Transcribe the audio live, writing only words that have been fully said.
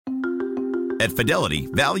At Fidelity,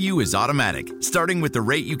 value is automatic, starting with the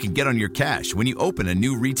rate you can get on your cash when you open a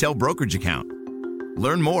new retail brokerage account.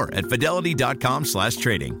 Learn more at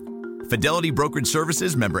fidelity.com/trading. Fidelity Brokerage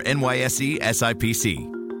Services, member NYSE SIPC.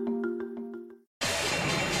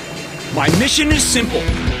 My mission is simple: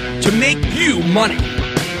 to make you money.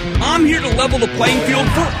 I'm here to level the playing field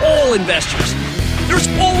for all investors. There's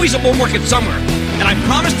always a bull market somewhere, and I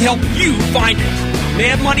promise to help you find it.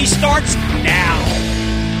 Mad Money starts now.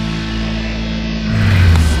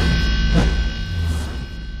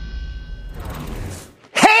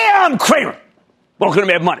 I'm Cramer. Welcome to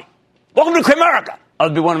Mad Money. Welcome to Cramerica.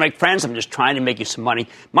 Other people want to make friends. I'm just trying to make you some money.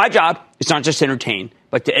 My job is not just to entertain,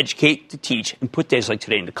 but to educate, to teach, and put days like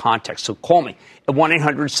today into context. So call me at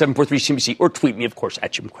 1-800-743-CNBC or tweet me, of course,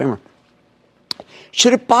 at Jim Cramer.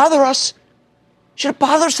 Should it bother us? Should it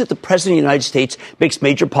bother us that the President of the United States makes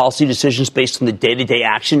major policy decisions based on the day-to-day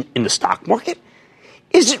action in the stock market?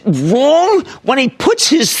 Is it wrong when he puts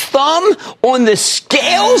his thumb on the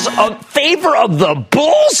scales of favor of the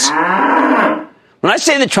bulls? When I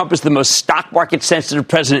say that Trump is the most stock market sensitive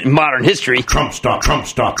president in modern history, Trump stock, Trump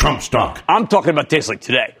stock, Trump stock. I'm talking about days like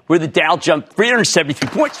today, where the Dow jumped 373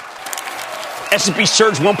 points, S&P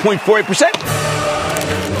surged 1.48%,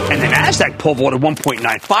 and the Nasdaq pole vaulted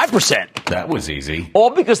 1.95%. That was easy. All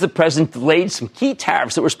because the president delayed some key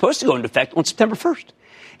tariffs that were supposed to go into effect on September 1st.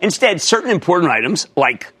 Instead, certain important items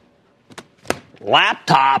like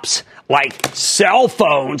laptops, like cell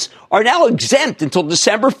phones, are now exempt until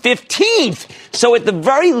December 15th. So at the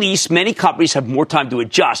very least, many companies have more time to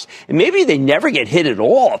adjust. And maybe they never get hit at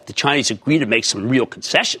all if the Chinese agree to make some real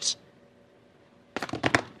concessions.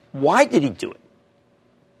 Why did he do it?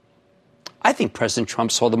 I think President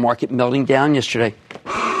Trump saw the market melting down yesterday,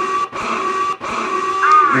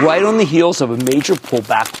 right on the heels of a major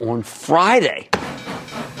pullback on Friday.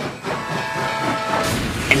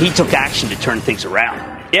 And he took action to turn things around.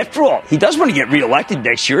 After all, he does want to get reelected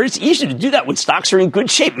next year. It's easy to do that when stocks are in good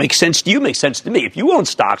shape. Makes sense to you, makes sense to me. If you own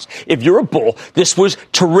stocks, if you're a bull, this was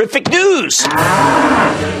terrific news.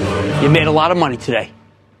 You made a lot of money today.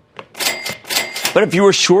 But if you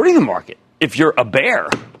were shorting the market, if you're a bear,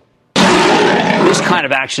 this kind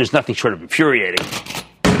of action is nothing short of infuriating.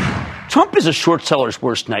 Trump is a short seller's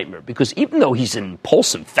worst nightmare because even though he's an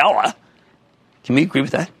impulsive fella, can we agree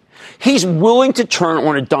with that? He's willing to turn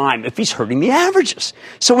on a dime if he's hurting the averages.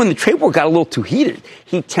 So when the trade war got a little too heated,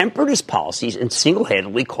 he tempered his policies and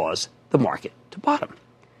single-handedly caused the market to bottom.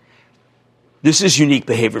 This is unique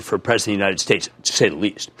behavior for a president of the United States, to say the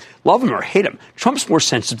least. Love him or hate him, Trump's more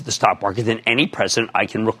sensitive to the stock market than any president I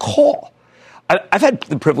can recall. I've had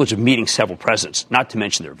the privilege of meeting several presidents, not to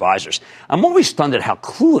mention their advisors. I'm always stunned at how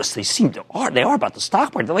clueless they are about the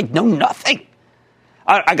stock market. They're like, know nothing.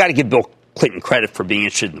 I got to give Bill Clinton credit for being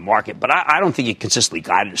interested in the market, but I don't think he consistently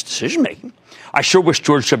guided his decision-making. I sure wish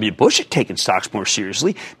George W. Bush had taken stocks more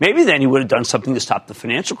seriously. Maybe then he would have done something to stop the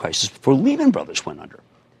financial crisis before Lehman Brothers went under.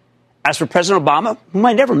 As for President Obama, whom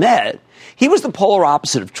I never met, he was the polar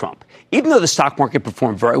opposite of Trump. Even though the stock market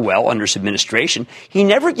performed very well under his administration, he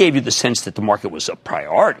never gave you the sense that the market was a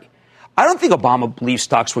priority. I don't think Obama believed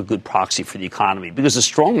stocks were a good proxy for the economy because a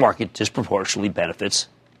strong market disproportionately benefits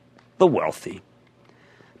the wealthy.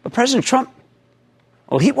 But President Trump,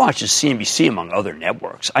 well, he watches CNBC among other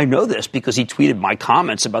networks. I know this because he tweeted my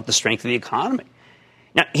comments about the strength of the economy.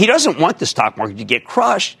 Now, he doesn't want the stock market to get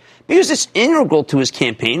crushed because it's integral to his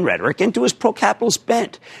campaign rhetoric and to his pro-capitalist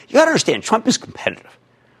bent. You got to understand, Trump is competitive.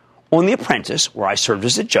 On The Apprentice, where I served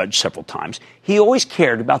as a judge several times, he always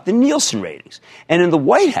cared about the Nielsen ratings. And in the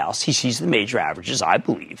White House, he sees the major averages, I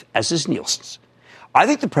believe, as his Nielsen's. I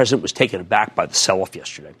think the president was taken aback by the sell-off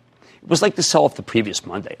yesterday. It was like the sell-off the previous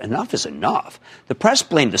Monday. Enough is enough. The press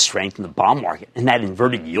blamed the strength in the bond market and that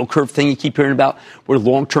inverted yield curve thing you keep hearing about, where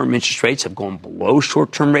long-term interest rates have gone below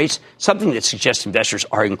short-term rates, something that suggests investors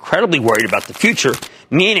are incredibly worried about the future,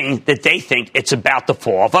 meaning that they think it's about to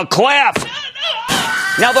fall off a cliff.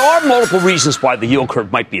 Now, there are multiple reasons why the yield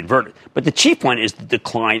curve might be inverted, but the chief one is the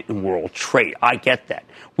decline in world trade. I get that.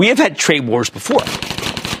 We have had trade wars before.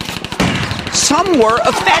 Some were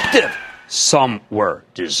effective. Some were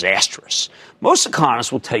disastrous. Most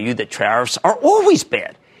economists will tell you that tariffs are always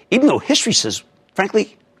bad, even though history says,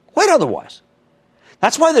 frankly, quite otherwise.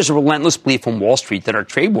 That's why there's a relentless belief on Wall Street that our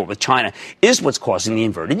trade war with China is what's causing the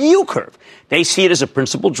inverted yield curve. They see it as a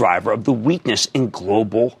principal driver of the weakness in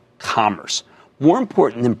global commerce. More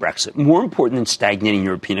important than Brexit, more important than stagnating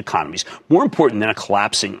European economies, more important than a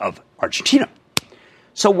collapsing of Argentina.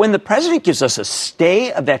 So when the president gives us a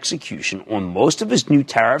stay of execution on most of his new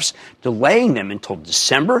tariffs, delaying them until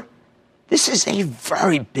December, this is a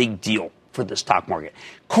very big deal for the stock market.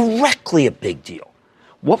 Correctly a big deal.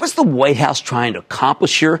 What was the White House trying to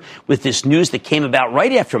accomplish here with this news that came about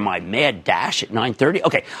right after my mad dash at 9:30?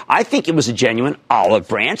 Okay, I think it was a genuine olive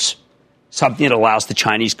branch, something that allows the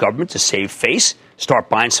Chinese government to save face, start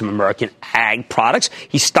buying some American ag products.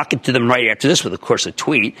 He stuck it to them right after this with, of course, a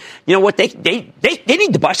tweet. You know what? They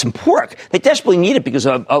need to buy some pork. They desperately need it because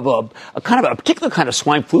of a particular kind of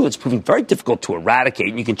swine flu that's proving very difficult to eradicate.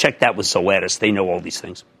 And you can check that with Zoetis. They know all these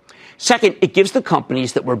things. Second, it gives the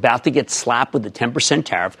companies that were about to get slapped with the 10%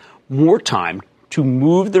 tariff more time to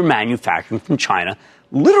move their manufacturing from China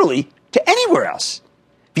literally to anywhere else.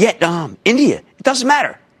 Vietnam, India, it doesn't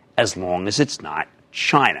matter as long as it's not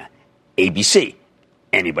China. ABC,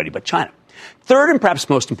 anybody but China. Third, and perhaps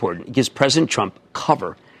most important, it gives President Trump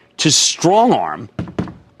cover to strong-arm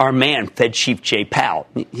our man, Fed Chief Jay Powell.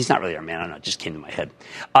 He's not really our man, I don't know, it just came to my head,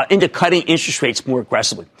 into cutting interest rates more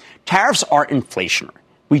aggressively. Tariffs are inflationary.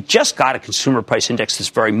 We just got a consumer price index this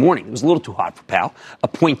very morning. It was a little too hot for Powell,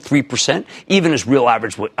 0.3%, even as real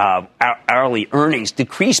average hourly earnings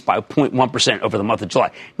decreased by 0.1% over the month of July.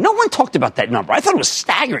 No one talked about that number. I thought it was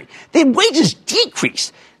staggering. The wages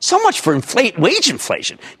decreased. So much for wage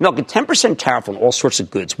inflation. Now, a 10% tariff on all sorts of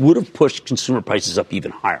goods would have pushed consumer prices up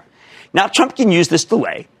even higher. Now, Trump can use this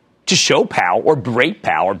delay to show Powell or berate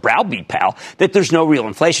Powell or browbeat Powell that there's no real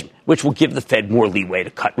inflation, which will give the Fed more leeway to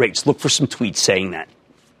cut rates. Look for some tweets saying that.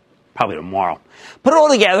 Probably tomorrow. Put it all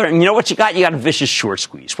together, and you know what you got? You got a vicious short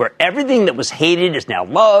squeeze, where everything that was hated is now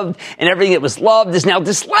loved, and everything that was loved is now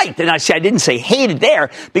disliked. And I didn't say hated there,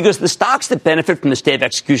 because the stocks that benefit from this day of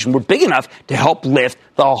execution were big enough to help lift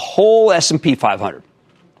the whole S&P 500.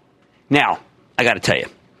 Now, I got to tell you,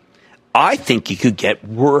 I think it could get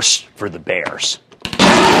worse for the bears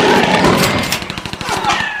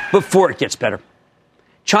before it gets better.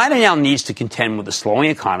 China now needs to contend with a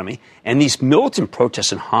slowing economy and these militant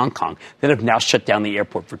protests in Hong Kong that have now shut down the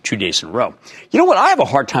airport for 2 days in a row. You know what? I have a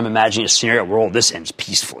hard time imagining a scenario where all this ends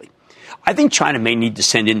peacefully. I think China may need to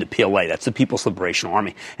send in the PLA, that's the People's Liberation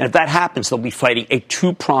Army. And if that happens, they'll be fighting a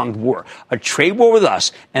two-pronged war, a trade war with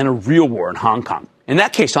us and a real war in Hong Kong. In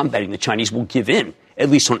that case, I'm betting the Chinese will give in,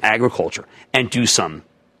 at least on agriculture, and do some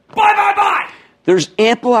buy. There's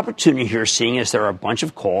ample opportunity here, seeing as there are a bunch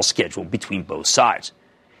of calls scheduled between both sides.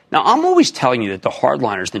 Now, I'm always telling you that the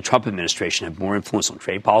hardliners in the Trump administration have more influence on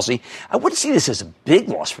trade policy. I wouldn't see this as a big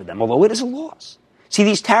loss for them, although it is a loss. See,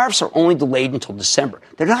 these tariffs are only delayed until December.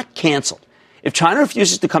 They're not canceled. If China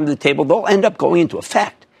refuses to come to the table, they'll end up going into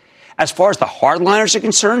effect. As far as the hardliners are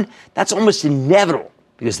concerned, that's almost inevitable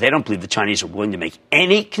because they don't believe the Chinese are willing to make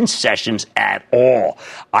any concessions at all.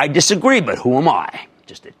 I disagree, but who am I?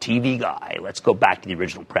 Just a TV guy. Let's go back to the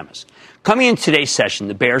original premise. Coming in today's session,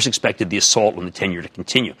 the bears expected the assault on the 10-year to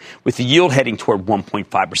continue, with the yield heading toward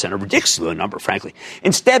 1.5%, a ridiculously low number, frankly.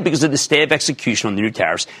 Instead, because of the stay of execution on the new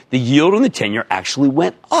tariffs, the yield on the 10-year actually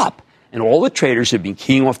went up. And all the traders who have been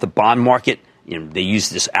keying off the bond market, they use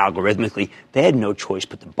this algorithmically, they had no choice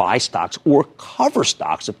but to buy stocks or cover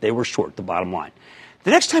stocks if they were short the bottom line.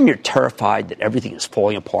 The next time you're terrified that everything is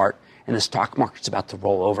falling apart and the stock market's about to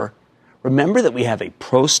roll over, remember that we have a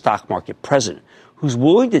pro-stock market president who's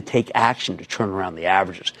willing to take action to turn around the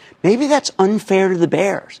averages. Maybe that's unfair to the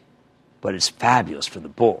bears, but it's fabulous for the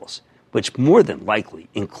bulls, which more than likely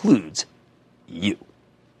includes you.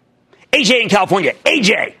 AJ in California.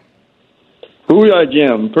 AJ! Booyah,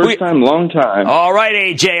 Jim. First time, long time. All right,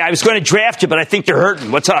 AJ. I was going to draft you, but I think you're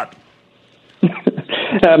hurting. What's up?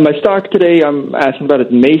 My stock today, I'm asking about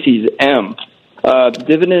is Macy's M. The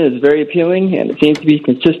dividend is very appealing, and it seems to be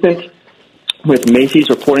consistent with Macy's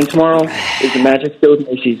reporting tomorrow. Is the magic still with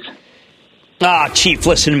Macy's? Chief,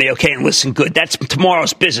 listen to me, okay, and listen good. That's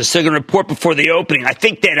tomorrow's business. They're going to report before the opening. I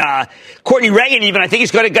think that Courtney Reagan even, I think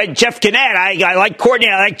he's going to get Jeff Gannett. I like Courtney,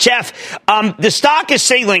 I like Jeff. The stock is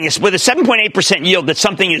signaling with a 7.8% yield that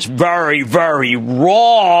something is very, very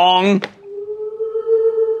wrong.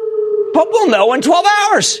 But we'll know in 12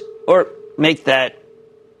 hours. Or make that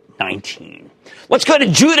 19. Let's go to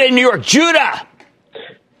Judah in New York. Judah!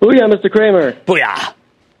 Booyah, Mr. Cramer. Booyah.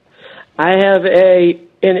 I have an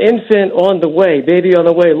infant on the way, baby on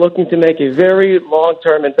the way, looking to make a very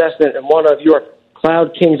long-term investment in one of your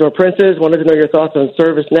cloud kings or princes. Wanted to know your thoughts on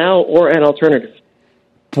ServiceNow or an alternative.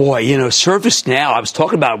 Boy, ServiceNow, I was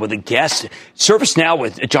talking about it with a guest. ServiceNow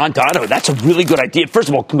with John Donahoe, that's a really good idea. First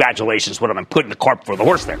of all, congratulations. What am I putting the cart before the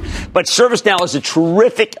horse there? But ServiceNow is a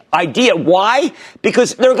terrific idea. Why?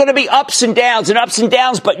 Because there are going to be ups and downs,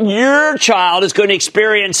 but your child is going to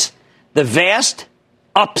experience the vast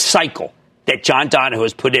up cycle that John Donahoe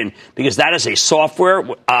has put in, because that is a software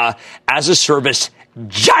as a service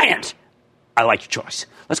giant. I like your choice.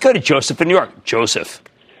 Let's go to Joseph in New York. Joseph.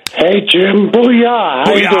 Hey, Jim. Booyah.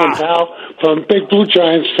 How you doing, pal? From Big Blue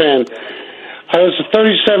Giants fan. I was a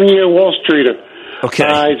 37-year Wall Streeter. Okay.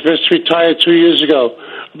 I just retired 2 years ago.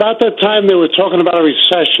 About that time, they were talking about a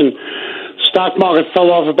recession. Stock market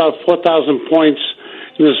fell off about 4,000 points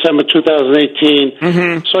in December 2018.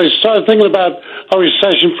 Mm-hmm. So I started thinking about a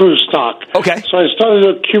recession-proof stock. Okay. So I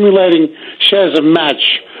started accumulating shares of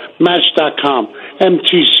Match.com,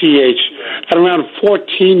 MTCH, at around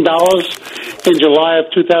 $14 in July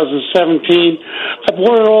of 2017. I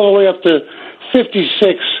bought it all the way up to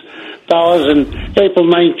 $56 in April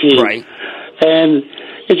 19. Right. And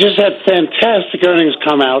it just had fantastic earnings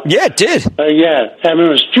come out. Yeah, it did. Yeah. I mean,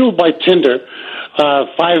 it was fueled by Tinder.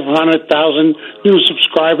 500,000 new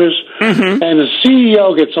subscribers. Mm-hmm. And the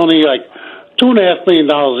CEO gets only like $2.5 million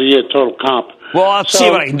a year total comp. Well, I'll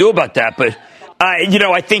see what I can do about that, but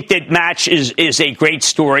I think that Match is a great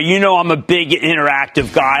story. I'm a big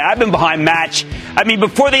interactive guy. I've been behind Match. I mean,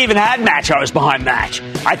 before they even had Match, I was behind Match.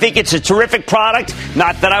 I think it's a terrific product.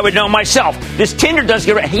 Not that I would know myself. This Tinder does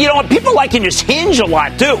get, people liking this Hinge a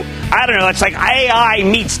lot too. I don't know. It's like AI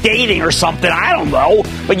meets dating or something. I don't know.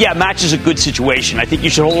 But yeah, Match is a good situation. I think you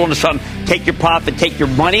should hold on to something, take your profit, take your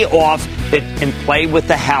money off it, and play with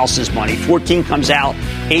the house's money. 14 comes out,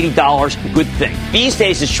 $80, good thing. These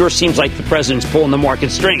days, it sure seems like the president's pulling the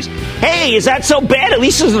market strings. Hey, is that so bad? At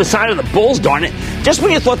least it's on the side of the bulls, darn it. Just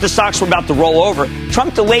when you thought the stocks were about to roll over,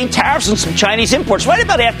 Trump delayed tariffs on some Chinese imports. Right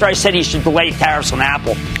about after I said he should delay tariffs on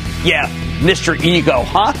Apple. Yeah, Mr. Ego,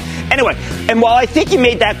 huh? Anyway, and while I think he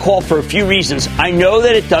made that call for a few reasons, I know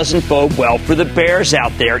that it doesn't bode well for the bears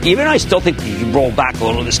out there. Even I still think you can roll back a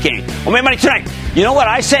little this game. Well, make money tonight. You know what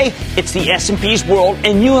I say? It's the S&P's world,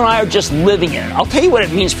 and you and I are just living in it. I'll tell you what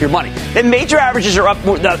it means for your money. The major averages are up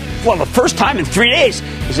for the first time in 3 days.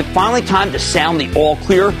 Is it finally time to sound the all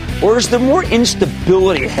clear, or is there more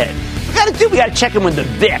instability ahead? We got to check in with the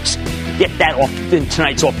VIX. Get that off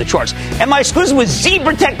tonight's off the charts. And my exclusive with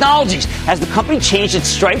Zebra Technologies. Has the company changed its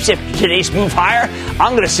stripes after today's move higher?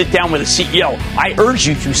 I'm going to sit down with the CEO. I urge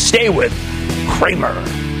you to stay with Cramer.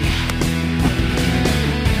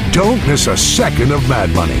 Don't miss a second of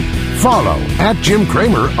Mad Money. Follow @Jim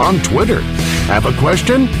Cramer on Twitter. Have a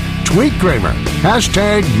question? Tweet Cramer.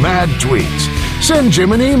 #MadTweets. Send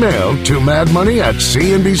Jim an email to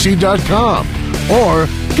madmoney@cnbc.com or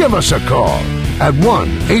give us a call at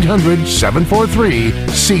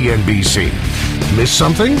 1-800-743-CNBC. Miss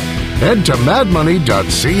something? Head to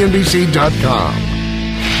madmoney.cnbc.com.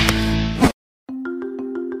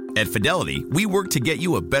 At Fidelity, we work to get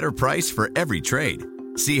you a better price for every trade.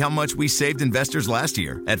 See how much we saved investors last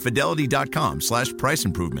year at fidelity.com/price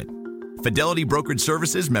improvement. Fidelity Brokerage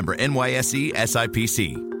Services, member NYSE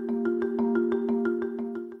SIPC.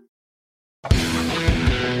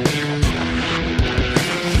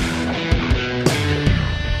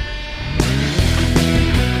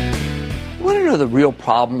 The real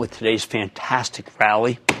problem with today's fantastic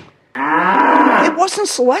rally? It wasn't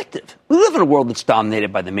selective. We live in a world that's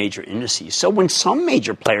dominated by the major indices. So when some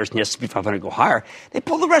major players in the S&P 500 go higher, they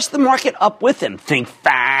pull the rest of the market up with them. Think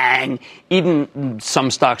FANG, even some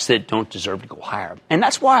stocks that don't deserve to go higher. And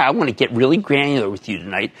that's why I want to get really granular with you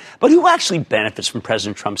tonight. But who actually benefits from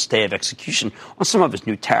President Trump's stay of execution on some of his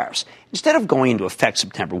new tariffs? Instead of going into effect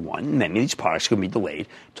September 1, many of these products are going to be delayed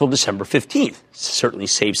until December 15th. It certainly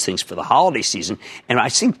saves things for the holiday season. And I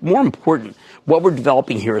think more important, what we're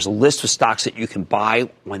developing here is a list of stocks that you can buy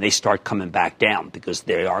when they start coming back down because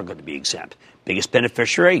they are going to be exempt. Biggest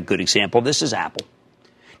beneficiary, good example of this is Apple.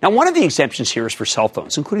 Now, one of the exemptions here is for cell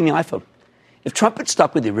phones, including the iPhone. If Trump had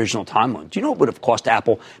stuck with the original timeline, do you know it would have cost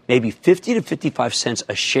Apple maybe 50 to 55 cents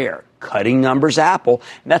a share? Cutting numbers, Apple.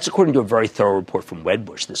 And that's according to a very thorough report from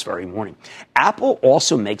Wedbush this very morning. Apple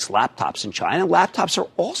also makes laptops in China. Laptops are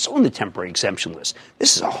also on the temporary exemption list.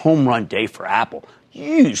 This is a home run day for Apple.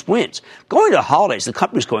 Huge wins. Going to the holidays, the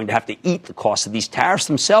company's going to have to eat the cost of these tariffs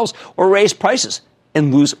themselves or raise prices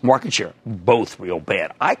and lose market share. Both real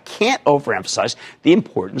bad. I can't overemphasize the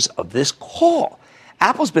importance of this call.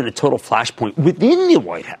 Apple's been a total flashpoint within the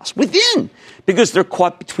White House, because they're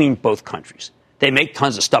caught between both countries. They make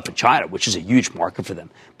tons of stuff in China, which is a huge market for them,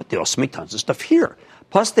 but they also make tons of stuff here.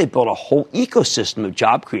 Plus, they built a whole ecosystem of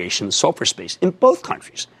job creation in the software space in both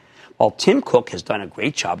countries. While Tim Cook has done a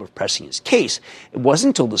great job of pressing his case, it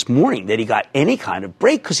wasn't until this morning that he got any kind of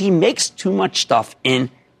break because he makes too much stuff in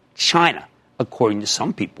China, according to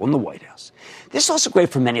some people in the White House. This is also great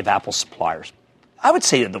for many of Apple's suppliers. I would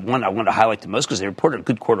say that the one I want to highlight the most because they reported a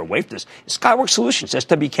good quarter away from this is Skyworks Solutions,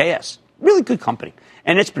 SWKS. Really good company.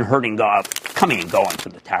 And it's been hurting, coming and going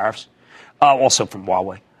from the tariffs, also from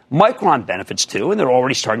Huawei. Micron benefits too, and they're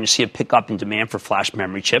already starting to see a pickup in demand for flash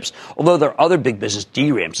memory chips, although their other big business,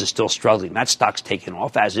 DRAMs, is still struggling. That stock's taken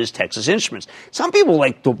off, as is Texas Instruments. Some people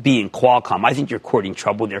like to be in Qualcomm. I think you're courting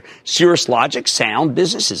trouble there. Cirrus Logic, sound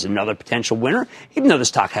business, is another potential winner, even though the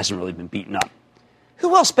stock hasn't really been beaten up.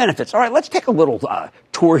 Who else benefits? All right, let's take a little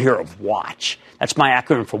tour here of Watch. That's my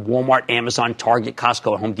acronym for Walmart, Amazon, Target,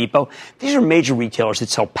 Costco, and Home Depot. These are major retailers that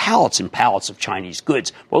sell pallets and pallets of Chinese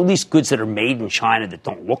goods, well, at least goods that are made in China that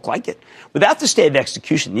don't look like it. Without the state of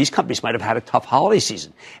execution, these companies might have had a tough holiday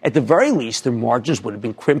season. At the very least, their margins would have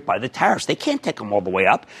been crimped by the tariffs. They can't take them all the way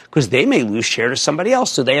up because they may lose share to somebody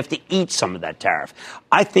else, so they have to eat some of that tariff.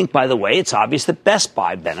 I think, by the way, it's obvious that Best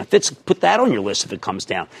Buy benefits. Put that on your list if it comes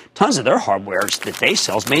down. Tons of their hardware that they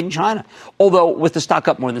sell is made in China. Although, with the stock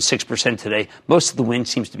up more than 6% today, most of the win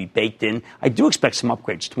seems to be baked in. I do expect some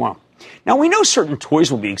upgrades tomorrow. Now, we know certain toys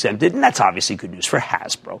will be exempted, and that's obviously good news for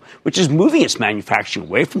Hasbro, which is moving its manufacturing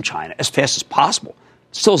away from China as fast as possible.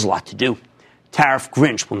 Still has a lot to do. Tariff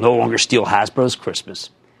Grinch will no longer steal Hasbro's Christmas.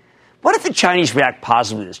 What if the Chinese react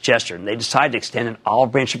positively to this gesture and they decide to extend an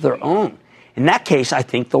olive branch of their own? In that case, I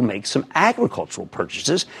think they'll make some agricultural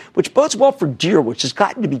purchases, which bodes well for Deere, which has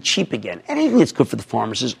gotten to be cheap again. Anything that's good for the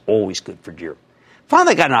farmers is always good for Deere.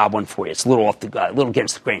 Finally, I got an odd one for you. It's a little little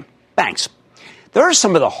against the grain. Banks. There are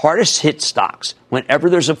some of the hardest hit stocks whenever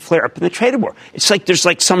there's a flare up in the trade war. It's like there's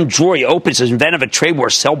like some drawer you open, says event of a trade war,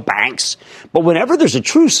 sell banks. But whenever there's a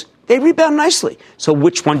truce, they rebound nicely. So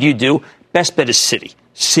which one do you do? Best bet is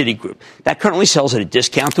Citigroup. That currently sells at a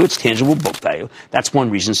discount to its tangible book value. That's one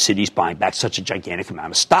reason Citi's buying back such a gigantic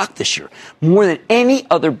amount of stock this year, more than any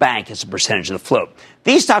other bank as a percentage of the float.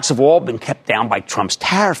 These stocks have all been kept down by Trump's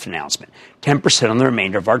tariff announcement, 10% on the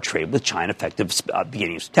remainder of our trade with China effective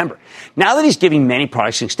beginning of September. Now that he's giving many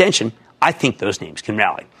products an extension, I think those names can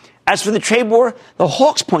rally. As for the trade war, the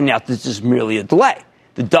Hawks point out that this is merely a delay.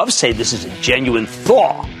 The Doves say this is a genuine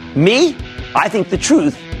thaw. Me, I think the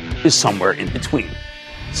truth is somewhere in between.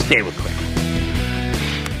 Stay with Cramer.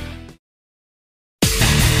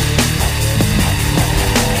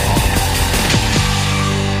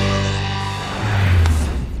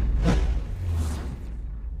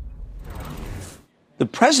 The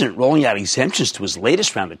president rolling out exemptions to his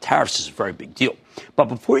latest round of tariffs is a very big deal. But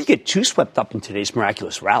before you get too swept up in today's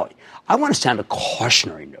miraculous rally, I want to sound a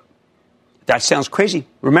cautionary note. If that sounds crazy,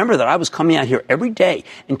 remember that I was coming out here every day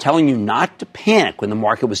and telling you not to panic when the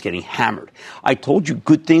market was getting hammered. I told you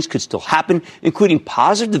good things could still happen, including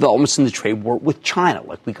positive developments in the trade war with China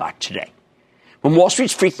like we got today. When Wall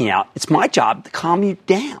Street's freaking out, it's my job to calm you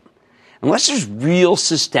down. Unless there's real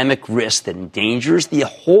systemic risk that endangers the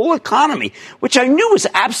whole economy, which I knew was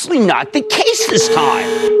absolutely not the case this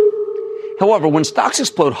time. However, when stocks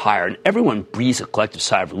explode higher and everyone breathes a collective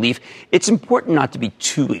sigh of relief, it's important not to be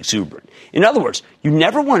too exuberant. In other words, you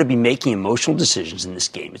never want to be making emotional decisions in this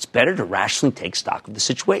game. It's better to rationally take stock of the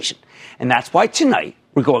situation. And that's why tonight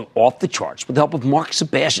we're going off the charts with the help of Mark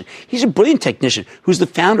Sebastian. He's a brilliant technician who's the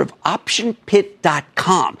founder of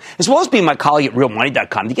OptionPit.com, as well as being my colleague at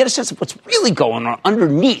RealMoney.com to get a sense of what's really going on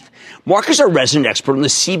underneath. Mark is our resident expert on the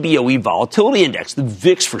CBOE Volatility Index, the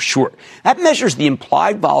VIX for short. That measures the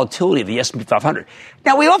implied volatility of the S&P 500.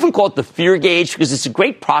 Now, we often call it the fear gauge because it's a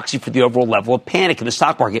great proxy for the overall level of panic in the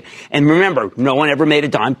stock market. And remember, no one ever made a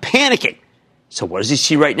dime panicking. So what does he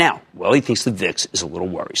see right now? Well, he thinks the VIX is a little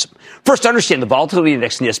worrisome. First, understand the volatility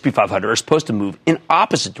index and the S&P 500 are supposed to move in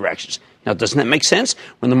opposite directions. Now, doesn't that make sense?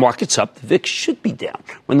 When the market's up, the VIX should be down.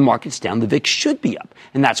 When the market's down, the VIX should be up.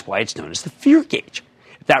 And that's why it's known as the fear gauge.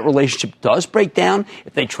 If that relationship does break down,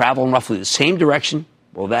 if they travel in roughly the same direction,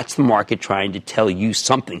 well, that's the market trying to tell you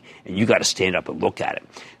something, and you got to stand up and look at it.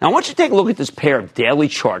 Now, I want you to take a look at this pair of daily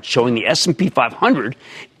charts showing the S&P 500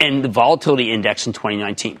 and the volatility index in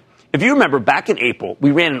 2019. If you remember, back in April,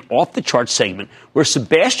 we ran an off-the-chart segment where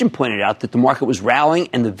Sebastian pointed out that the market was rallying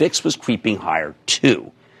and the VIX was creeping higher,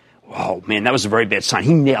 too. Oh, man, that was a very bad sign.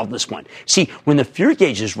 He nailed this one. See, when the fear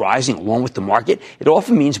gauge is rising along with the market, it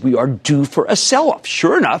often means we are due for a sell-off.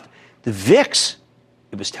 Sure enough, the VIX,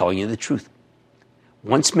 it was telling you the truth.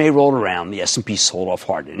 Once May rolled around, the S&P sold off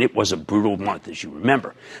hard, and it was a brutal month, as you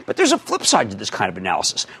remember. But there's a flip side to this kind of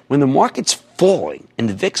analysis. When the market's falling and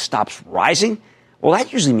the VIX stops rising, well,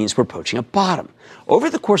 that usually means we're approaching a bottom. Over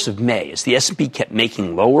the course of May, as the S&P kept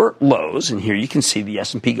making lower lows, and here you can see the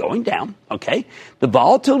S&P going down, okay, the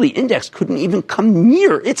volatility index couldn't even come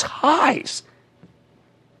near its highs.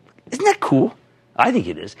 Isn't that cool? I think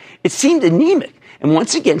it is. It seemed anemic. And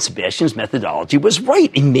once again, Sebastian's methodology was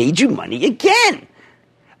right. It made you money again.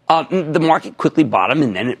 The market quickly bottomed,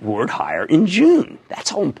 and then it roared higher in June.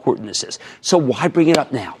 That's how important this is. So why bring it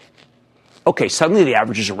up now? Okay, suddenly the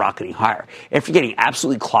averages are rocketing higher after getting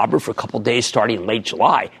absolutely clobbered for a couple days starting in late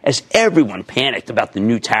July as everyone panicked about the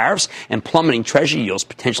new tariffs and plummeting Treasury yields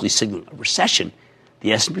potentially signaling a recession.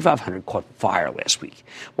 The S&P 500 caught fire last week,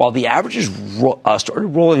 while the averages started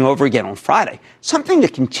rolling over again on Friday, something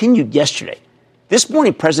that continued yesterday. This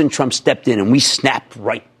morning, President Trump stepped in and we snapped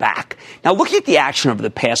right back. Now, looking at the action over the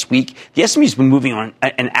past week, the S&P has been moving on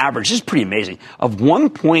an average, this is pretty amazing, of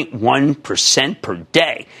 1.1% per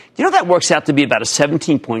day. You know, that works out to be about a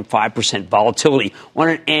 17.5% volatility on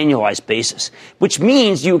an annualized basis, which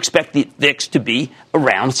means you expect the VIX to be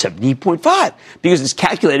around 17.5 because it's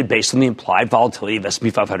calculated based on the implied volatility of S&P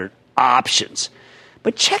 500 options.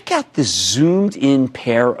 But check out this zoomed-in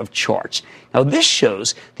pair of charts. Now, this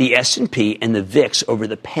shows the S&P and the VIX over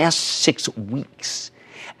the past 6 weeks.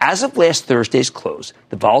 As of last Thursday's close,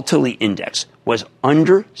 the volatility index was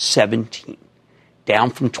under 17, down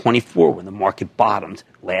from 24 when the market bottomed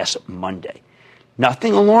last Monday.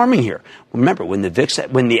 Nothing alarming here. Remember, when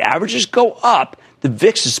the averages go up, the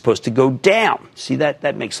VIX is supposed to go down. See,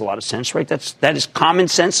 that makes a lot of sense, right? That is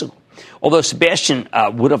commonsensical. Although Sebastian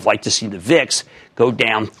would have liked to see the VIX go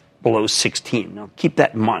down below 16. Now, keep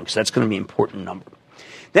that in mind because that's going to be an important number.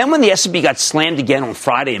 Then when the S&P got slammed again on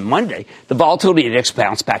Friday and Monday, the volatility index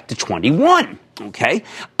bounced back to 21, okay?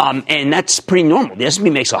 And that's pretty normal. The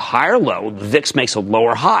S&P makes a higher low, the VIX makes a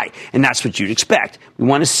lower high, and that's what you'd expect. We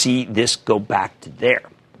want to see this go back to there.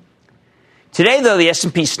 Today, though, the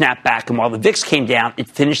S&P snapped back, and while the VIX came down, it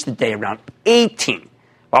finished the day around 18.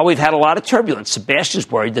 While we've had a lot of turbulence, Sebastian's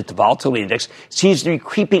worried that the volatility index seems to be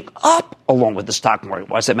creeping up along with the stock market.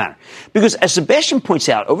 Why does that matter? Because as Sebastian points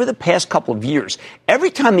out, over the past couple of years, every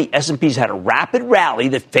time the S&P's had a rapid rally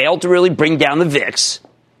that failed to really bring down the VIX,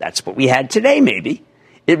 that's what we had today maybe,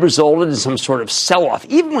 it resulted in some sort of sell-off,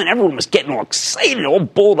 even when everyone was getting all excited, all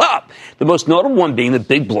bulled up. The most notable one being the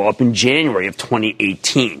big blow-up in January of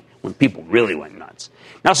 2018, when people really went nuts.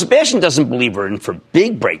 Now, Sebastian doesn't believe we're in for a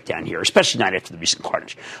big breakdown here, especially not after the recent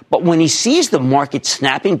carnage. But when he sees the market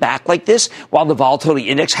snapping back like this, while the volatility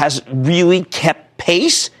index hasn't really kept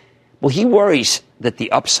pace, well, he worries that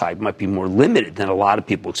the upside might be more limited than a lot of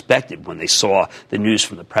people expected when they saw the news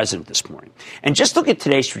from the president this morning. And just look at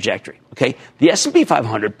today's trajectory, okay? The S&P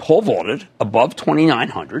 500 pole vaulted above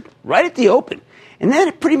 2,900 right at the open, and then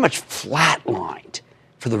it pretty much flatlined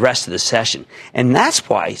for the rest of the session. And that's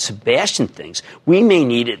why Sebastian thinks we may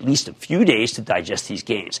need at least a few days to digest these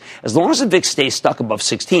gains. As long as the VIX stays stuck above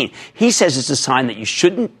 16, he says it's a sign that you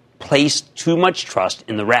shouldn't place too much trust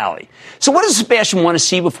in the rally. So what does Sebastian want to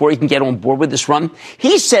see before he can get on board with this run?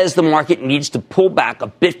 He says the market needs to pull back a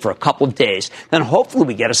bit for a couple of days, then hopefully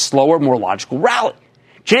we get a slower, more logical rally.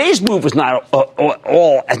 Today's move was not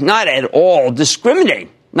at all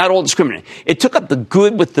discriminating. Not all discriminating. It took up the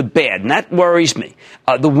good with the bad, and that worries me.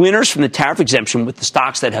 The winners from the tariff exemption with the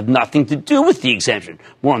stocks that have nothing to do with the exemption.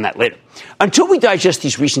 More on that later. Until we digest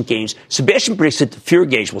these recent gains, Sebastian predicts that the fear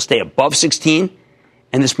gauge will stay above 16,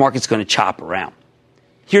 and this market's going to chop around.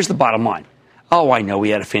 Here's the bottom line. Oh, I know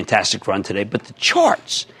we had a fantastic run today, but the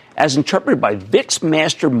charts, as interpreted by VIX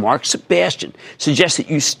master Mark Sebastian, suggest that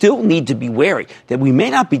you still need to be wary that we may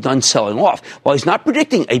not be done selling off. While he's not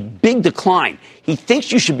predicting a big decline, he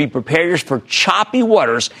thinks you should be prepared for choppy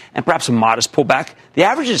waters and perhaps a modest pullback. The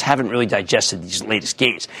averages haven't really digested these latest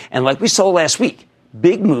gains. And like we saw last week,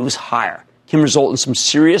 big moves higher can result in some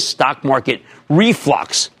serious stock market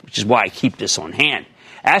reflux, which is why I keep this on hand.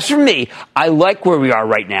 As for me, I like where we are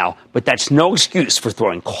right now, but that's no excuse for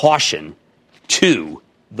throwing caution to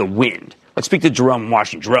the wind. Let's speak to Jerome in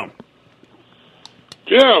Washington. Jerome.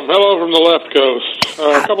 Jim, hello from the left coast.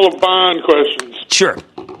 A couple of bond questions. Sure.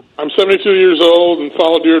 I'm 72 years old and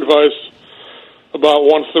followed your advice. About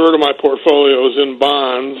 1/3 of my portfolio is in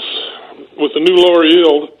bonds. With the new lower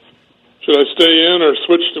yield, should I stay in or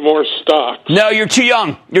switch to more stocks? No, you're too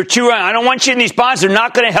young. You're too young. I don't want you in these bonds. They're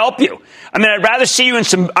not going to help you. I mean, I'd rather see you in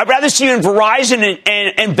Verizon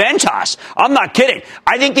and Ventas. I'm not kidding.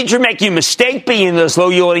 I think that you're making a mistake being in those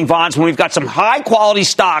low-yielding bonds when we've got some high-quality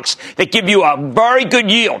stocks that give you a very good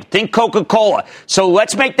yield. Think Coca-Cola. So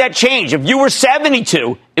let's make that change. If you were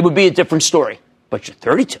 72, it would be a different story. But you're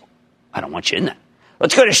 32. I don't want you in that.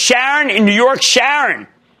 Let's go to Sharon in New York. Sharon.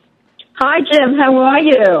 Hi, Jim. How are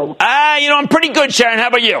you? I'm pretty good, Sharon. How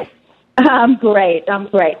about you? I'm great.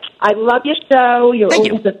 I love your show. You're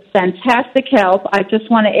Thank always a fantastic help. I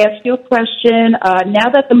just want to ask you a question. Now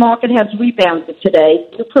that the market has rebounded today,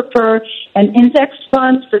 do you prefer an index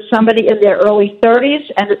fund for somebody in their early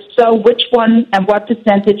 30s? And if so, which one and what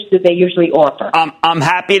percentage do they usually offer? I'm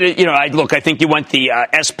happy to, I think you went the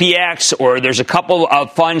SPX, or there's a couple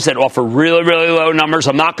of funds that offer really, really low numbers.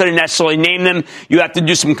 I'm not going to necessarily name them. You have to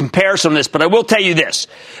do some comparison on this, but I will tell you this.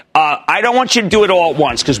 I don't want you to do it all at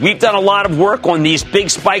once, because we've done a lot of work on these big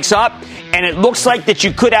spikes up, and it looks like that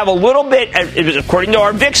you could have a little bit, according to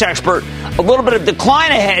our VIX expert, a little bit of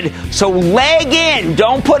decline ahead. So leg in.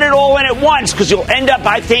 Don't put it all in at once, because you'll end up,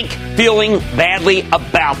 I think, feeling badly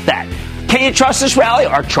about that. Can you trust this rally?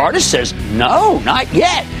 Our chartist says, no, not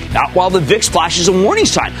yet. Not while the VIX flashes a warning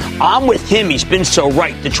sign. I'm with him. He's been so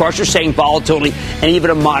right. The charts are saying volatility and even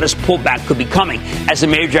a modest pullback could be coming as the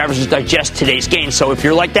major averages digest today's gains. So if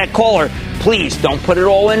you're like that caller, please don't put it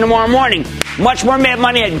all in tomorrow morning. Much more Mad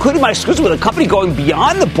Money, including my exclusive with a company going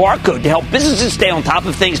beyond the barcode to help businesses stay on top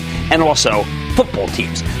of things, and also football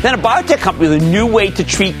teams. Then a biotech company with a new way to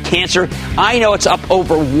treat cancer. I know it's up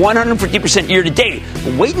over 150% year to date,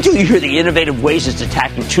 but wait until you hear the innovative ways it's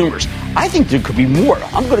attacking tumors. I think there could be more.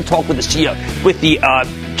 I'm going to talk with the CEO, with the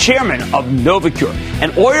chairman of Novacure.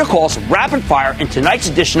 And all your calls rapid fire in tonight's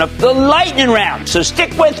edition of the Lightning Round. So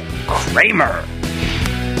stick with Cramer.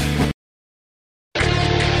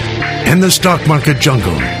 In the stock market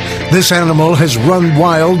jungle, this animal has run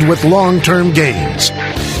wild with long-term gains.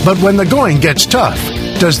 But when the going gets tough,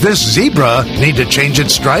 does this zebra need to change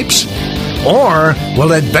its stripes? Or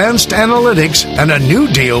will advanced analytics and a new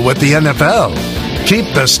deal with the NFL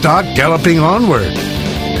keep the stock galloping onward?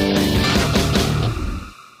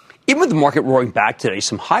 Even with the market roaring back today,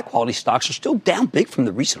 some high-quality stocks are still down big from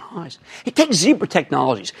the recent highs. Hey, take Zebra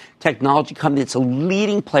Technologies, technology company that's a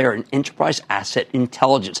leading player in enterprise asset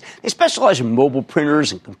intelligence. They specialize in mobile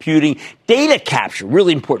printers and computing, data capture,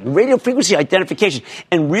 really important, radio frequency identification,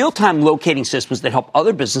 and real-time locating systems that help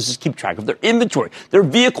other businesses keep track of their inventory, their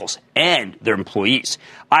vehicles, and their employees.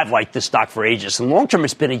 I've liked this stock for ages, and long-term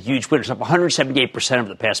it's been a huge winner. It's up 178% over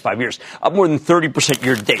the past 5 years, up more than 30%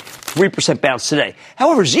 year-to-date, 3% bounce today.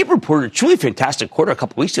 However, Zebra reported a truly fantastic quarter a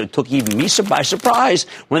couple weeks ago. It took even me by surprise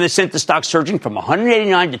when they sent the stock surging from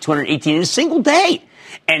 189 to 218 in a single day.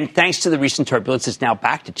 And thanks to the recent turbulence, it's now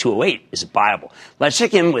back to 208. Is it viable? Let's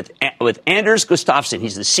check in with Anders Gustafsson.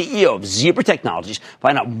 He's the CEO of Zebra Technologies.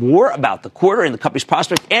 Find out more about the quarter and the company's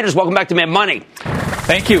prospect. Anders, welcome back to Mad Money.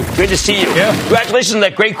 Thank you. Good to see you. Yeah. Congratulations on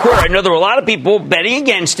that great quarter. I know there were a lot of people betting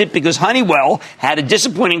against it because Honeywell had a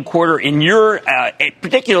disappointing quarter in your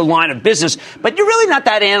particular line of business, but you're really not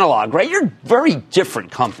that analog, right? You're very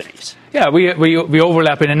different companies. Yeah, we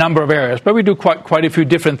overlap in a number of areas, but we do quite a few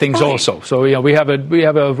different things also. So we have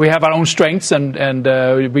our own strengths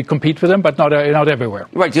and we compete with them, but not everywhere.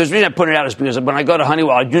 Right. The reason I put it out is because when I go to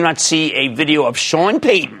Honeywell, I do not see a video of Sean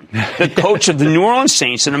Payton, the coach of the New Orleans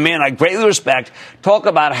Saints, and a man I greatly respect, talk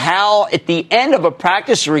about how at the end of a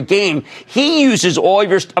practice or a game, he uses all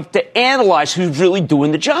your stuff to analyze who's really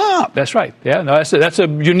doing the job. That's right. Yeah, no, that's a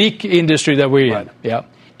unique industry that we're in. Yeah.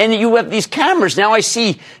 And you have these cameras. Now I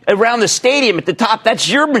see around the stadium at the top, that's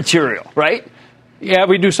your material, right? Yeah,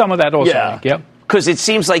 we do some of that also. Yeah. Because it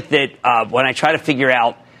seems like that when I try to figure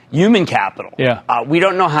out human capital, we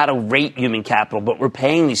don't know how to rate human capital, but we're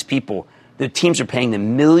paying these people. The teams are paying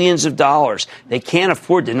them millions of dollars. They can't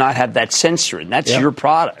afford to not have that sensor, and that's your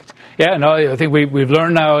product. Yeah, no, I think we've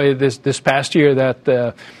learned now this past year that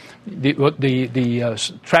the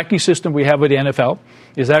tracking system we have with the NFL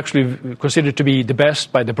is actually considered to be the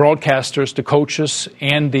best by the broadcasters, the coaches,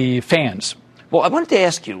 and the fans. Well, I wanted to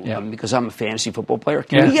ask you, because I'm a fantasy football player,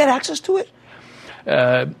 can we get access to it?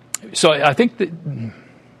 So I think that...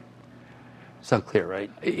 It's not clear,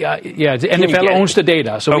 right? Yeah. The NFL owns the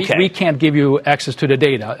data, so we can't give you access to the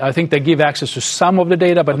data. I think they give access to some of the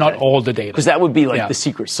data, but not all the data. Because that would be like the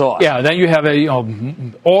secret sauce. Yeah. Then you have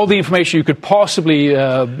all the information you could possibly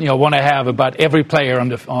want to have about every player on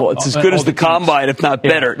the. Well, it's as good as the combine, if not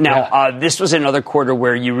better. Now, this was another quarter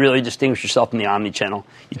where you really distinguished yourself in the omni-channel.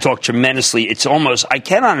 You talked tremendously. It's almost I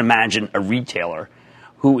cannot imagine a retailer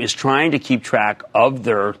who is trying to keep track of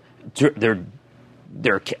their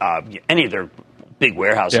any of their big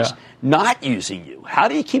warehouses not using you. How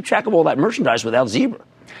do you keep track of all that merchandise without Zebra?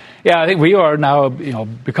 Yeah, I think we are now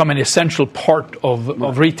become an essential part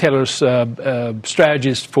of retailers'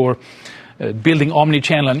 strategies for building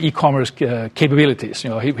omni-channel and e-commerce capabilities.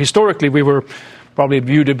 Historically we were probably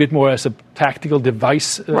viewed a bit more as a tactical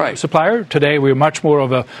device supplier. Today, we're much more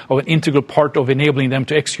of an integral part of enabling them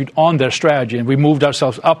to execute on their strategy, and we moved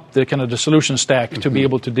ourselves up the kind of the solution stack to be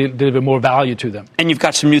able to deliver more value to them. And you've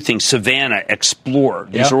got some new things, Savannah, Explore.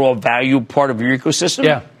 These are all value part of your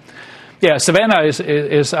ecosystem? Yeah, Savannah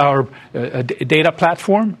is our data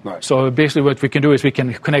platform. Right. So basically what we can do is we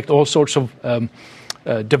can connect all sorts of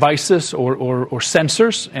devices or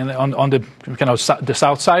sensors, and on the kind of the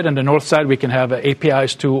south side and the north side we can have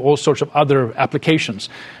APIs to all sorts of other applications.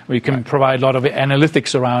 We can provide a lot of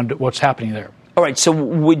analytics around what's happening there. All right. So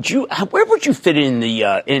where would you fit in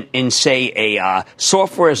in say a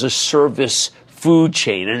software as a service food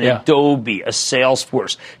chain, an Adobe, a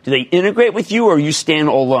Salesforce? Do they integrate with you, or you stand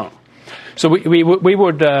alone? So we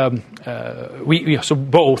would so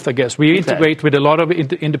both, I guess. We integrate with a lot of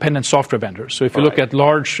independent software vendors. So if you look at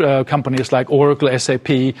large companies like Oracle, SAP,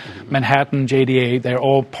 Manhattan, JDA, they're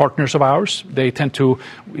all partners of ours. They tend to,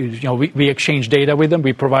 we exchange data with them.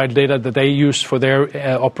 We provide data that they use for their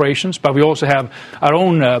operations. But we also have our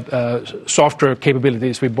own software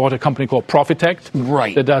capabilities. We bought a company called Profitect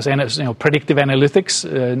that does predictive analytics.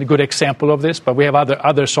 A good example of this. But we have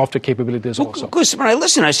other software capabilities also. Because when I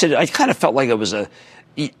listened, I said I kind of felt like it was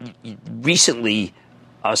recently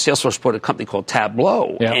Salesforce bought a company called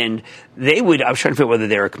Tableau, and I was trying to figure out whether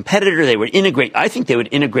they're a competitor. They would integrate. I think they would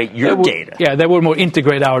integrate your data. Yeah, they would more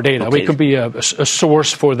integrate our data. Okay. We could be a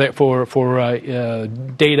source for data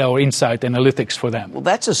or insight analytics for them. Well,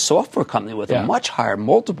 that's a software company with a much higher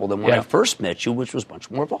multiple than when I first met you, which was much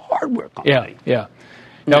more of a hardware company. Yeah.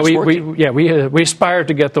 No, we aspire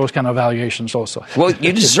to get those kind of valuations also. Well,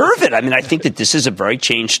 you deserve it. I mean, I think that this is a very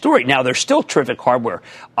changed story. Now, there's still terrific hardware.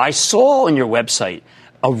 I saw on your website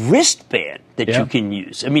a wristband that you can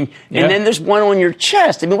use. I mean, and then there's one on your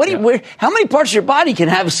chest. I mean, how many parts of your body can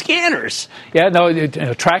have scanners? Yeah, no,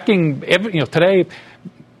 tracking today.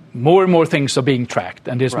 More and more things are being tracked,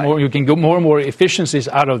 and there's more. You can get more and more efficiencies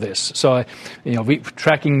out of this. So, we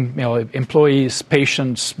tracking, employees,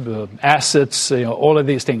 patients, assets, all of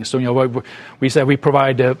these things. So, we say we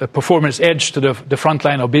provide a performance edge to the front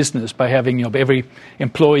line of business by having, every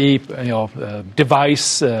employee,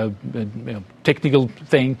 device, technical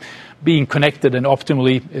thing being connected and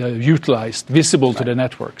optimally utilized, visible to the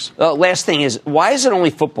networks. Last thing is, why is it only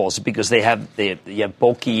football? Is it because they have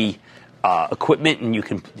bulky equipment, and you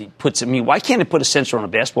can put some. I mean, why can't it put a sensor on a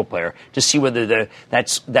basketball player to see whether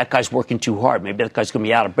that guy's working too hard? Maybe that guy's going to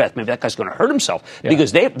be out of breath. Maybe that guy's going to hurt himself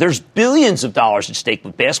because there's billions of dollars at stake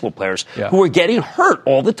with basketball players who are getting hurt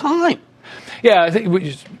all the time. Yeah, I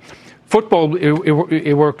think football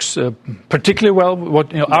it works particularly well.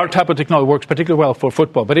 Our type of technology works particularly well for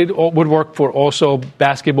football, but it would work for also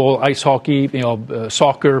basketball, ice hockey,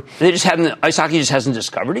 soccer. Ice hockey just hasn't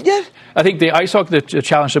discovered it yet? I think the ice hockey, the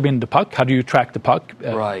challenge has been the puck. How do you track the puck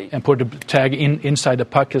and put the tag inside the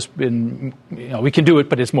puck has been, we can do it,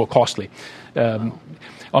 but it's more costly.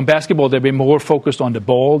 On basketball, they've been more focused on the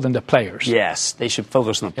ball than the players. Yes, they should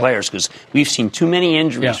focus on the players because we've seen too many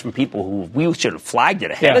injuries from people who we should have flagged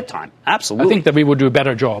it ahead of time. Absolutely. I think that we would do a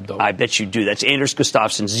better job, though. I bet you do. That's Anders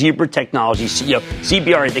Gustafsson, Zebra Technology CEO,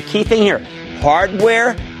 ZBR. The key thing here,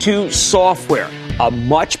 hardware to software. A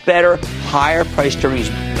much better, higher price to earnings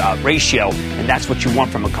ratio, and that's what you want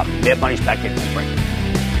from a company. Mad Money's back in this break.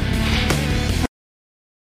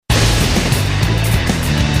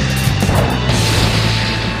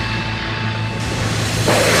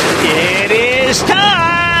 It's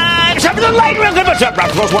time! It's time for the light round. What's up?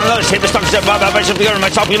 Rock close one another. Save the stocks. Myself, play this. And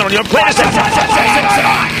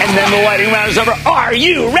then the lighting round is over. Are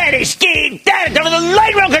you ready? Ski down. Time for the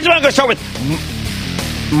light round. I'm going to start with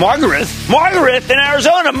Margaret in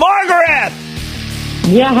Arizona. Margaret!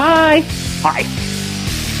 Yeah, hi. Hi.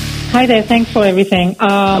 Hi there. Thanks for everything.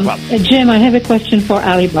 No problem. Jim, I have a question for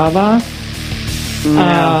Alibaba.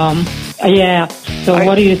 Yeah. So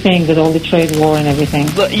what do you think with all the trade war and everything?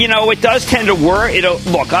 It does tend to work.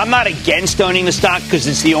 Look, I'm not against owning the stock because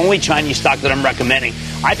it's the only Chinese stock that I'm recommending.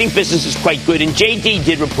 I think business is quite good, and JD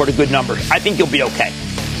did report a good number. I think you'll be okay.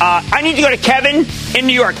 I need to go to Kevin in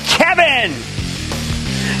New York. Kevin!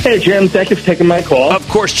 Hey, Jim. Thank you for taking my call. Of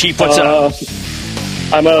course, Chief. What's up?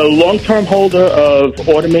 I'm a long-term holder of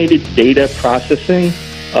automated data processing.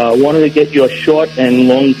 Wanted to get your short and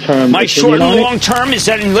long-term. My short and long-term is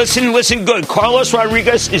that, and listen good. Carlos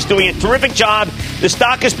Rodriguez is doing a terrific job. The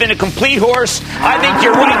stock has been a complete horse. I think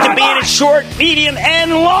you're right to be in it short, medium,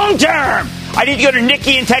 and long-term. I need to go to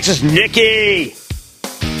Nikki in Texas. Nikki.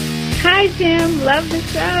 Hi, Jim. Love the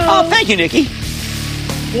show. Oh, thank you, Nikki.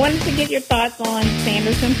 Wanted to get your thoughts on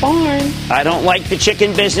Sanderson Farms. I don't like the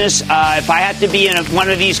chicken business. If I had to be in one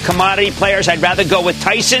of these commodity players, I'd rather go with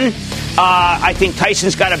Tyson. I think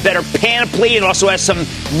Tyson's got a better panoply and also has some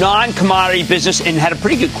non-commodity business and had a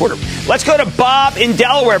pretty good quarter. Let's go to Bob in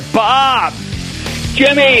Delaware. Bob.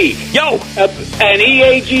 Jimmy. Yo. An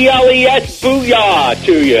EAGLES booyah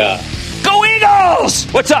to you. Go Eagles!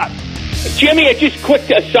 What's up? Jimmy, just quick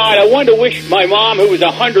aside, I wanted to wish my mom, who was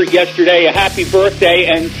 100 yesterday, a happy birthday,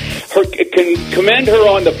 and can commend her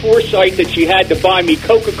on the foresight that she had to buy me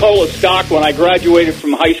Coca-Cola stock when I graduated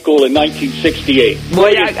from high school in 1968.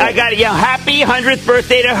 Well, yeah, I got it. Yeah, happy 100th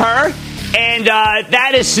birthday to her. And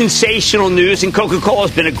that is sensational news, and Coca-Cola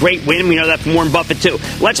has been a great win. We know that from Warren Buffett, too.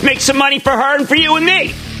 Let's make some money for her and for you and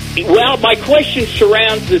me. Well, my question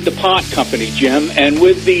surrounds the DuPont company, Jim, and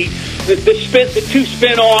with the two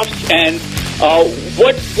spin-offs, and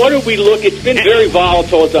what do we look? It's been very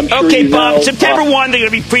volatile, as I'm sure you know. Okay, Bob, September 1, they're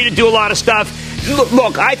going to be free to do a lot of stuff.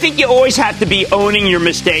 Look, I think you always have to be owning your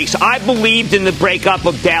mistakes. I believed in the breakup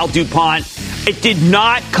of Dow DuPont. It did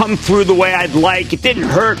not come through the way I'd like. It didn't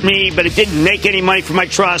hurt me, but it didn't make any money for my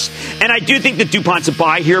trust. And I do think that DuPont's a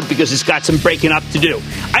buy here because it's got some breaking up to do.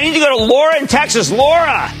 I need to go to Laura in Texas.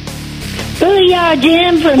 Laura. Booyah,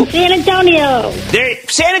 Jim from San Antonio.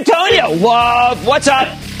 San Antonio. What's up?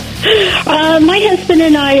 My husband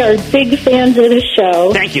and I are big fans of the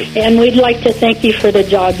show. Thank you. And we'd like to thank you for the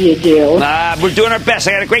job you do. We're doing our best.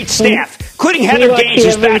 I got a great staff, including Heather Gaines,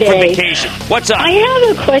 who's back from vacation. What's up? I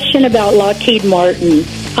have a question about Lockheed Martin.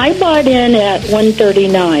 I bought in at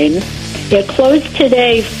 $139. It closed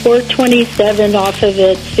today $427 off of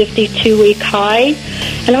its 52-week high.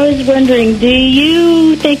 And I was wondering, do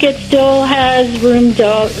you think it still has room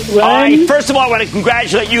to run? First of all, I want to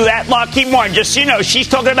congratulate you at Lockheed Martin. Just so you know, she's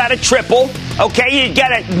talking about a triple. Okay, you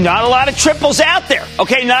get it. Not a lot of triples out there.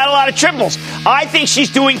 Okay, not a lot of triples. I think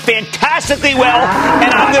she's doing fantastically well,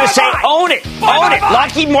 and I'm going to say own it. Own it.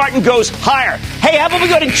 Lockheed Martin goes higher. Hey, how about we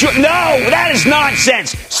go to No, that is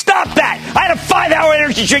nonsense. Stop that. I had a 5-hour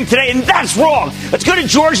energy drink today, and that's wrong. Let's go to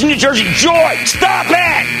George in New Jersey. George, stop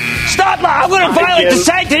it. Stop. I'm going to violate the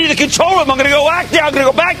sanctity of the control room. I'm going to go back there. I'm going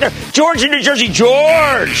to go back there. George in New Jersey.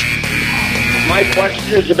 George. My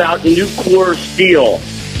question is about Nucor Steel.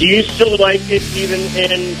 Do you still like it even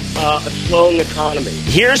in a slowing economy?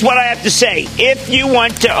 Here's what I have to say. If you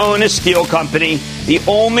want to own a steel company, the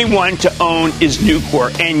only one to own is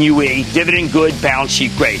Nucor, NUE, dividend good, balance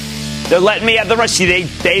sheet great. They're letting me have the rest. See,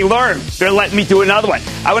 they learn. They're letting me do another one.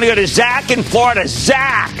 I want to go to Zach in Florida.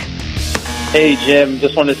 Zach. Hey, Jim.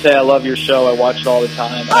 Just wanted to say I love your show. I watch it all the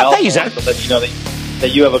time. Thank you, Zach. To let you know that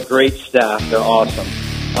you have a great staff. They're awesome.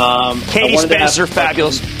 Katie Spencer,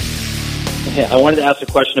 fabulous. Yeah, I wanted to ask a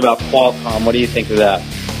question about Qualcomm. What do you think of that?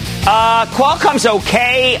 Qualcomm's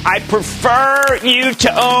okay. I prefer you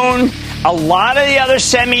to own a lot of the other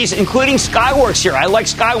semis, including Skyworks here. I like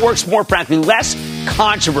Skyworks more, frankly. Less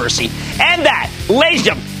controversy. And that, ladies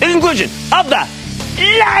and gentlemen, is the conclusion of the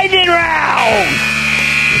Lightning Round.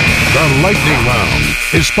 The Lightning Round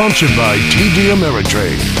is sponsored by TD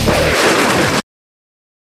Ameritrade.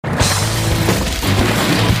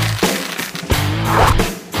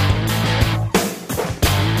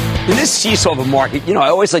 In this seesaw of a market, I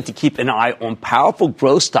always like to keep an eye on powerful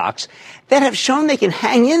growth stocks that have shown they can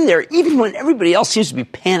hang in there even when everybody else seems to be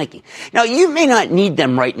panicking. Now, you may not need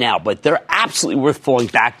them right now, but they're absolutely worth falling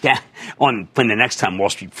back down on when the next time Wall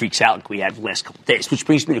Street freaks out like we had the last couple of days, which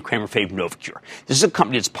brings me to Cramer Fave Novacure. This is a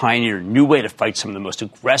company that's pioneered a new way to fight some of the most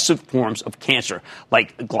aggressive forms of cancer,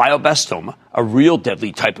 like glioblastoma, a real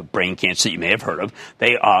deadly type of brain cancer that you may have heard of.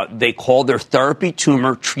 They call their therapy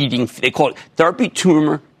tumor treating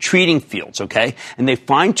fields, okay? And they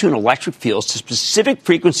fine-tune electric fields to specific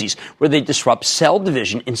frequencies where they disrupt cell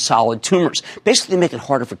division in solid tumors. Basically, they make it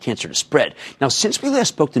harder for cancer to spread. Now, since we last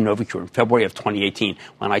spoke to Novacure in February of 2018,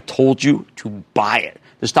 when I told you to buy it,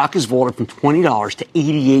 the stock has vaulted from $20 to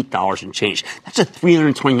 $88 and change. That's a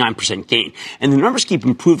 329% gain. And the numbers keep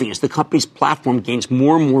improving as the company's platform gains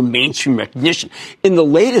more and more mainstream recognition. In the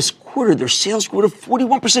latest quarter, their sales grew at a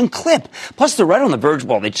 41% clip. Plus, they're right on the verge.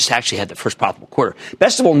 Well, they just actually had their first profitable quarter.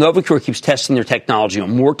 Best of all, Novacure keeps testing their technology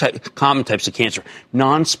on more common types of cancer.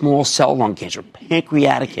 Non-small cell lung cancer,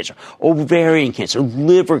 pancreatic cancer, ovarian cancer,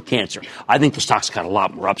 liver cancer. I think the stock's got a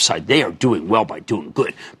lot more upside. They are doing well by doing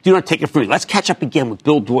good. Do not take it from me. Let's catch up again with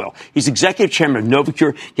Bill Doyle. He's executive chairman of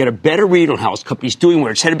Novacure. Get a better read on how his company's doing,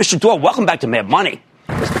 where it's headed. Mr. Doyle, welcome back to Mad Money.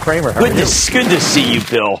 Mr. Cramer, how are you? Good to see you,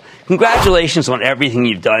 Bill. Congratulations on everything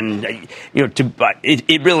you've done.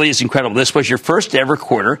 It really is incredible. This was your first ever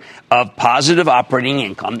quarter of positive operating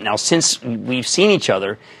income. Now, since we've seen each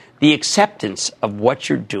other, the acceptance of what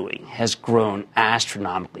you're doing has grown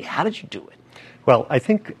astronomically. How did you do it? Well, I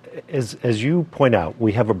think, as you point out,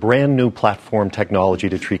 we have a brand new platform technology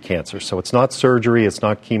to treat cancer. So it's not surgery, it's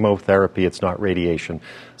not chemotherapy, it's not radiation.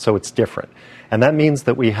 So it's different. And that means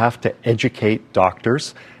that we have to educate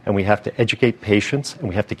doctors, and we have to educate patients, and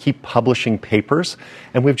we have to keep publishing papers.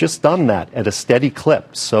 And we've just done that at a steady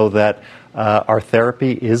clip so that our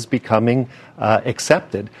therapy is becoming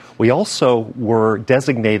accepted. We also were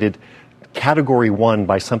designated Category 1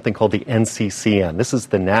 by something called the NCCN. This is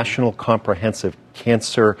the National Comprehensive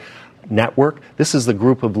Cancer Network. This is the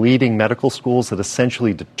group of leading medical schools that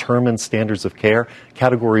essentially determine standards of care.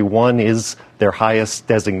 Category 1 is their highest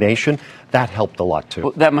designation. That helped a lot, too.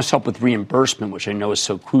 Well, that must help with reimbursement, which I know is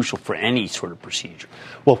so crucial for any sort of procedure.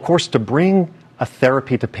 Well, of course, to bring a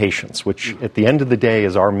therapy to patients, which at the end of the day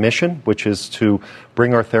is our mission, which is to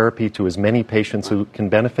bring our therapy to as many patients who can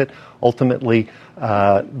benefit. Ultimately,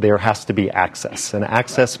 there has to be access. And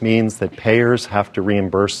access means that payers have to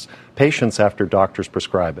reimburse patients after doctors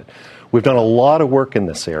prescribe it. We've done a lot of work in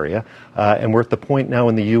this area, and we're at the point now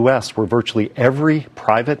in the U.S. where virtually every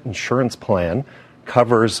private insurance plan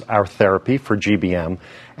covers our therapy for GBM.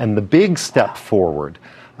 And the big step forward,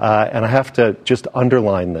 and I have to just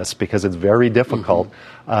underline this because it's very difficult.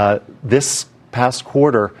 This past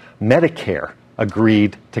quarter, Medicare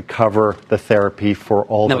agreed to cover the therapy for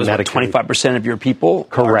all the Medicare. That was 25% of your people?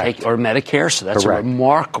 Correct. Or Medicare, so that's Correct. A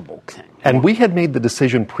remarkable thing. And we had made the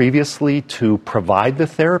decision previously to provide the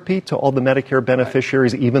therapy to all the Medicare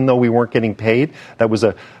beneficiaries, even though we weren't getting paid. That was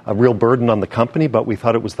a real burden on the company, but we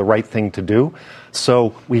thought it was the right thing to do.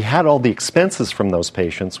 So we had all the expenses from those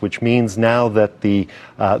patients, which means now that the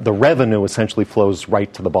revenue essentially flows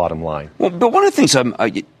right to the bottom line. Well, but one of the things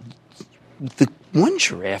the ones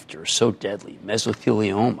you're after are so deadly: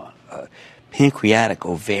 mesothelioma, pancreatic,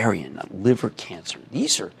 ovarian, liver cancer.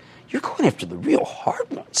 You're going after the real hard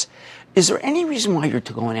ones. Is there any reason why you're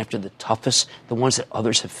going after the toughest, the ones that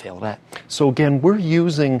others have failed at? So again, we're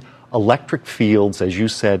using electric fields, as you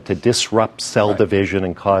said, to disrupt cell division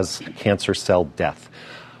and cause cancer cell death.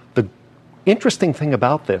 The interesting thing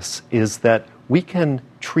about this is that we can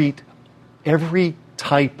treat every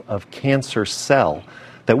type of cancer cell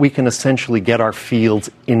that we can essentially get our fields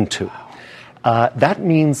into. That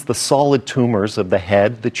means the solid tumors of the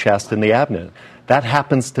head, the chest, and the abdomen. That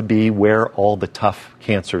happens to be where all the tough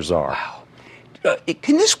cancers are. Wow.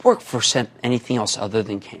 Can this work for anything else other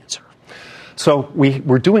than cancer? So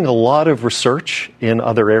we're doing a lot of research in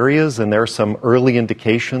other areas, and there are some early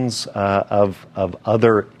indications of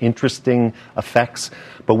other interesting effects.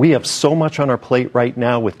 But we have so much on our plate right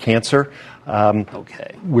now with cancer.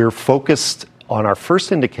 We're focused on our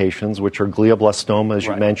first indications, which are glioblastoma, as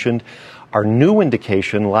you mentioned. Our new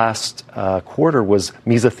indication last quarter was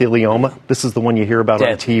mesothelioma. This is the one you hear about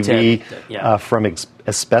on TV from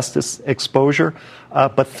asbestos exposure.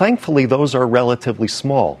 But thankfully, those are relatively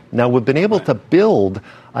small. Now, we've been able to build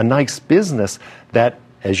a nice business that,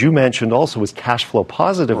 as you mentioned, also is cash flow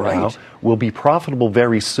positive now, will be profitable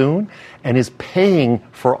very soon, and is paying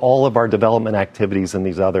for all of our development activities in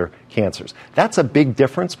these other cancers. That's a big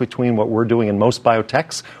difference between what we're doing in most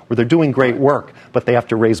biotechs, where they're doing great work, but they have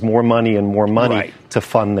to raise more money and more money to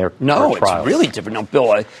fund their trials. It's really different. Now,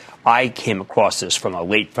 Bill, I came across this from a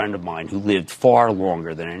late friend of mine who lived far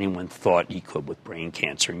longer than anyone thought he could with brain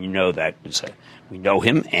cancer. And you know that. We know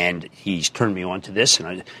him, and he's turned me on to this.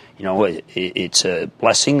 And, it's a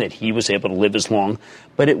blessing that he was able to live as long.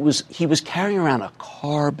 But he was carrying around a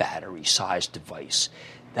car battery-sized device.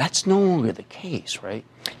 That's no longer the case, right?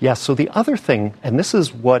 Yeah, so the other thing, and this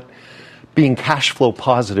is what being cash flow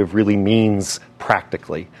positive really means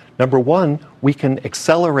practically. Number one, we can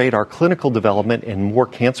accelerate our clinical development in more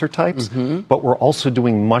cancer types, but we're also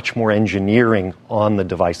doing much more engineering on the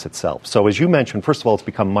device itself. So as you mentioned, first of all, it's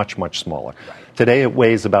become much, much smaller. Today it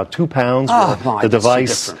weighs about 2 pounds. The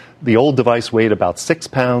device, the old device weighed about 6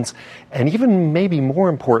 pounds. And even maybe more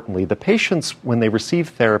importantly, the patients, when they receive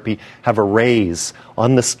therapy, have a raise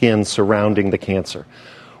on the skin surrounding the cancer.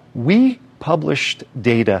 We published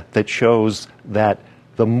data that shows that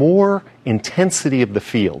the more intensity of the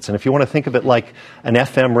fields, and if you want to think of it like an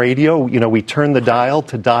FM radio, we turn the dial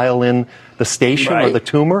to dial in the station or the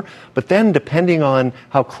tumor, but then depending on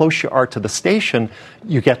how close you are to the station,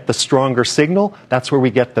 you get the stronger signal. That's where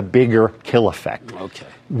we get the bigger kill effect.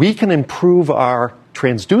 We can improve our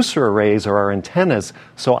transducer arrays or our antennas,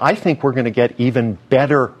 so I think we're going to get even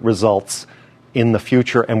better results in the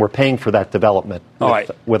future, and we're paying for that development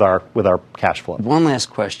with our cash flow. One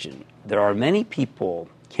last question. There are many people,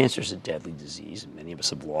 cancer is a deadly disease, and many of us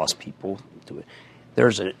have lost people to it.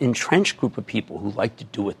 There's an entrenched group of people who like to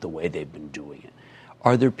do it the way they've been doing it.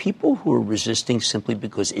 Are there people who are resisting simply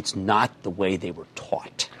because it's not the way they were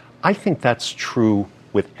taught? I think that's true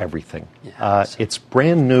with everything. It's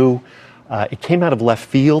brand new. It came out of left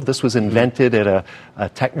field. This was invented at a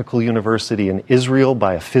technical university in Israel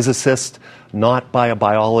by a physicist, not by a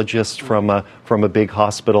biologist from a big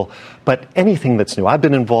hospital. But anything that's new. I've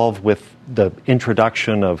been involved with the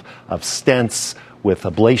introduction of stents, with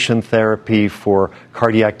ablation therapy for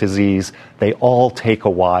cardiac disease. They all take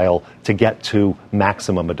a while to get to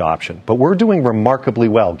maximum adoption. But we're doing remarkably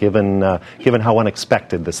well, given how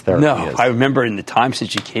unexpected this therapy is. I remember in the time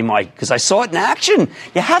since you came, because I saw it in action.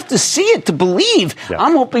 You have to see it to believe. Yeah.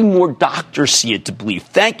 I'm hoping more doctors see it to believe.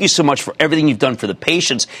 Thank you so much for everything you've done for the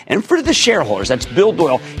patients and for the shareholders. That's Bill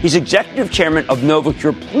Doyle. He's executive chairman of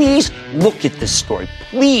NovaCure. Please look at this story.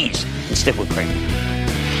 Please. And stick with Cramer.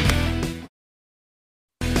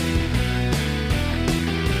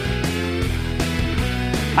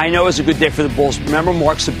 I know it's a good day for the Bulls. Remember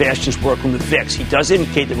Mark Sebastian's work on the VIX. He does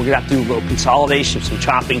indicate that we're going to have to do a little consolidation, some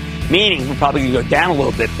chopping, meaning we're probably going to go down a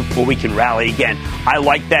little bit before we can rally again. I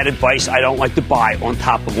like that advice. I don't like to buy on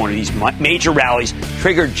top of one of these major rallies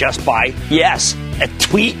triggered just by, yes, a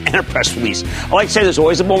tweet and a press release. I like to say there's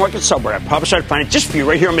always a bull market somewhere. I promise I'll find it just for you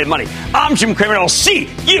right here on Mid Money. I'm Jim Cramer, and I'll see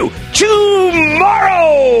you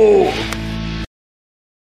tomorrow.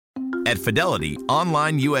 At Fidelity,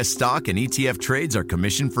 online U.S. stock and ETF trades are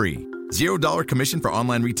commission-free. $0 commission for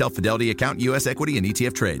online retail Fidelity account, U.S. equity, and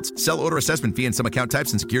ETF trades. Sell order assessment fee and some account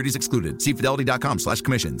types and securities excluded. See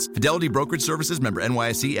Fidelity.com/commissions. Fidelity Brokerage Services, member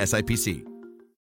NYSE, SIPC.